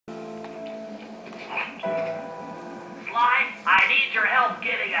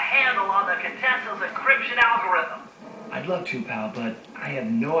encryption algorithm. I'd love to, pal, but I have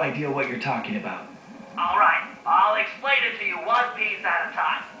no idea what you're talking about. Alright, I'll explain it to you one piece at a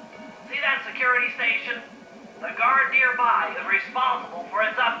time. See that security station? The guard nearby is responsible for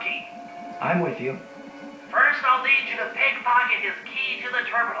its upkeep. I'm with you. First, I'll need you to pickpocket his key to the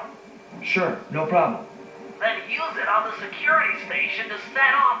terminal. Sure, no problem. Then use it on the security station to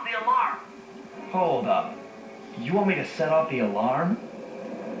set off the alarm. Hold up. You want me to set off the alarm?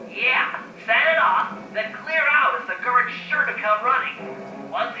 Yeah, set it off, then clear out as the guard's sure to come running.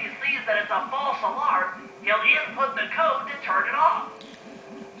 Once he sees that it's a false alarm, he'll input the code to turn it off.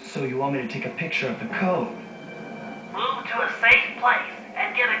 So you want me to take a picture of the code? Move to a safe place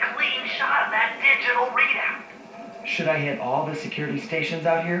and get a clean shot of that digital readout. Should I hit all the security stations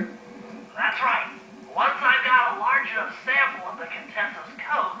out here? That's right. Once I've got a large enough sample of the Contessa's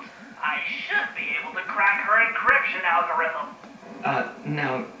codes, I should be able to crack her encryption algorithm.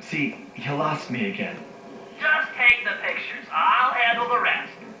 Now, see, you lost me again. Just take the pictures. I'll handle the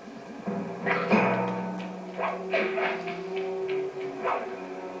rest.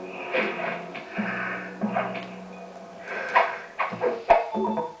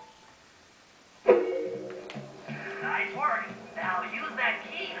 Nice work. Now use that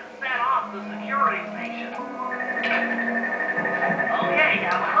key to set off the security station. Okay,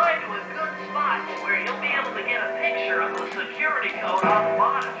 now climb to a good spot where you'll be able to get a picture of the security code on the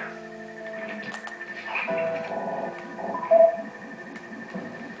monitor.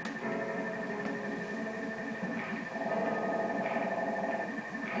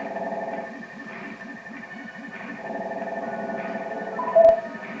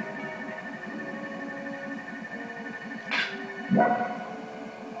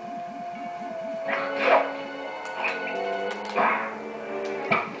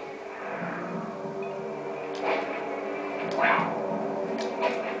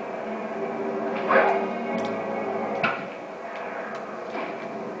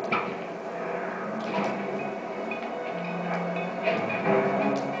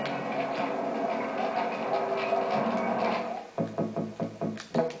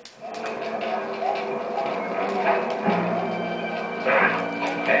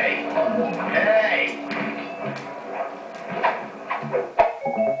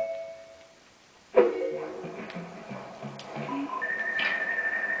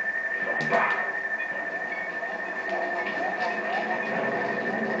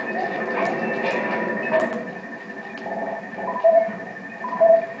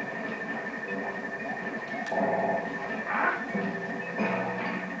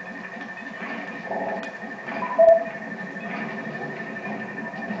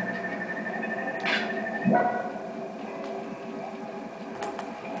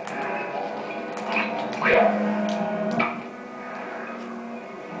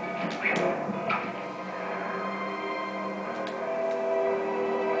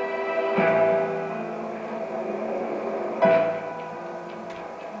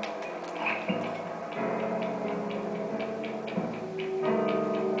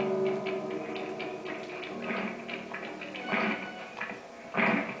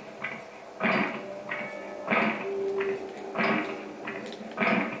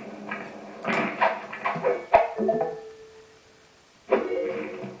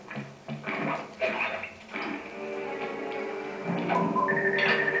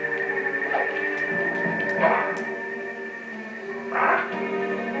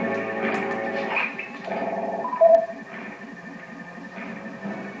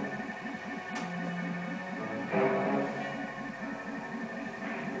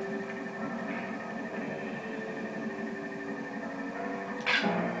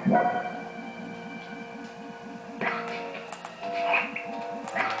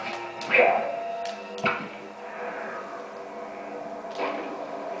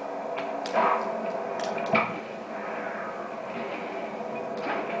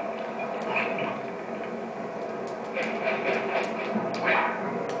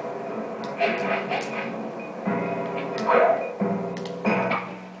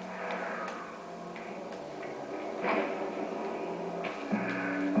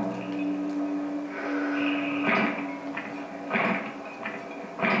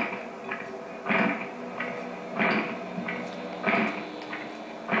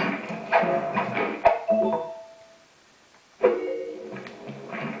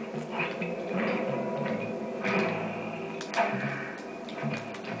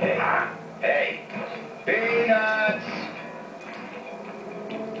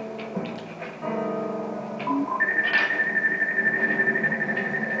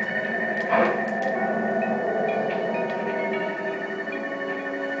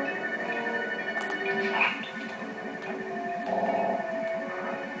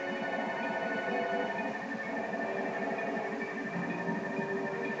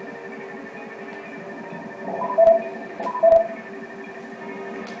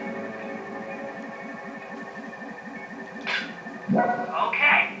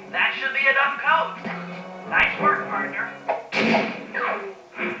 Okay, that should be enough codes. Nice work, partner.